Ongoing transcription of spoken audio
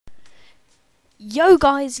Yo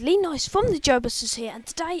guys, Lee Nice from the Joebusters here, and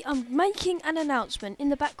today I'm making an announcement. In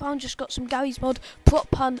the background, just got some Gary's Mod prop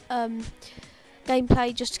pun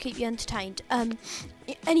gameplay just to keep you entertained.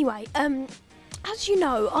 Anyway, as you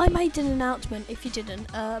know, I made an announcement. If you didn't,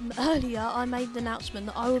 earlier I made an announcement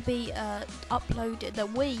that I will be uploaded.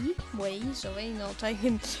 That sorry, not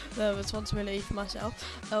taking the responsibility for myself.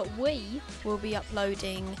 We will be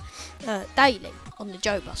uploading daily on the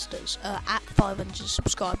Joebusters at 500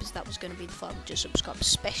 subscribers. That was going to be the 500 subscribers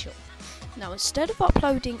special. Now, instead of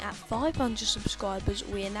uploading at 500 subscribers,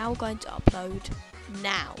 we are now going to upload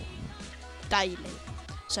now daily.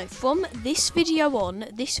 So from this video on,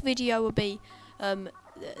 this video will be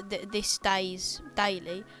this day's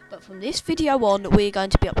daily, but from this video on we're going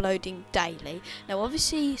to be uploading daily. Now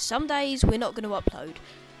obviously some days we're not going to upload,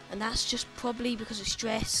 and that's just probably because of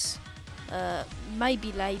stress,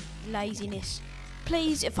 maybe laziness.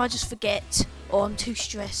 Please, if I just forget or I'm too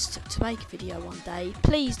stressed to make a video one day,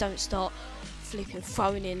 please don't start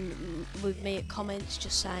throwing in with me at comments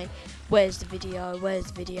just saying where's the video, I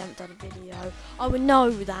haven't done a video. I would know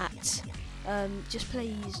that. Just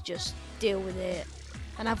please just deal with it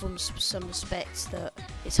and have some respect that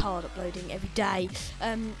it's hard uploading every day.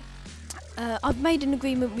 I've made an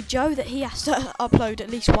agreement with Joe that he has to upload at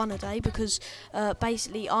least one a day, because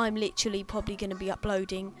basically I'm literally probably going to be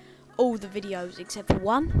uploading all the videos except for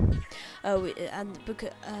one, which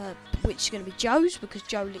is going to be Joe's, because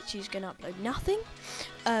Joe literally is going to upload nothing.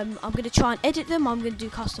 I'm going to try and edit them. I'm going to do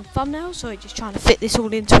custom thumbnails, so just trying to fit this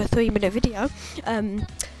all into a 3-minute video.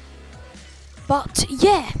 But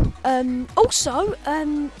yeah, also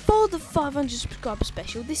for the 500 subscriber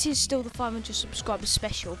special, this is still the 500 subscriber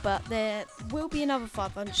special, but there will be another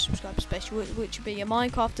 500 subscriber special, which will be a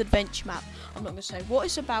Minecraft adventure map. I'm not going to say what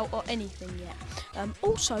it's about or anything yet.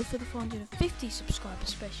 Also for the 450 subscriber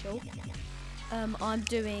special, I'm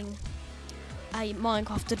doing a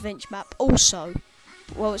Minecraft adventure map also.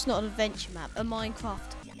 Well, it's not an adventure map, a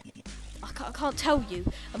Minecraft, I can't tell you,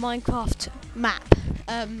 a Minecraft map.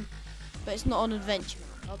 But it's not an adventure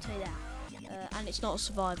map, I'll tell you that. And it's not a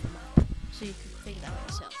survival map, so you can figure that out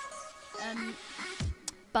yourself.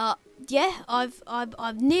 But yeah,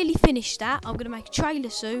 I've nearly finished that. I'm gonna make a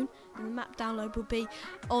trailer soon, and the map download will be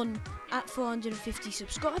on at 450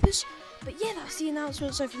 subscribers. But yeah, that's the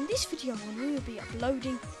announcement. So from this video on, we will be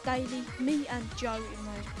uploading daily. Me and Joe, even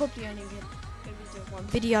though it's probably only gonna be doing one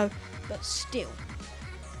video, but still.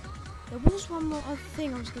 There was one more other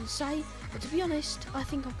thing I was going to say, but to be honest, I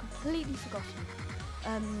think I've completely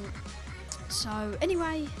forgotten. So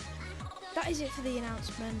anyway, that is it for the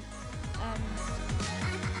announcement.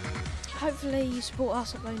 Hopefully you support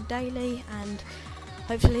us uploading daily, and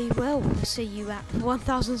hopefully, well, we'll see you at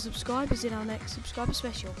 1,000 subscribers in our next subscriber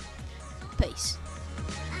special. Peace.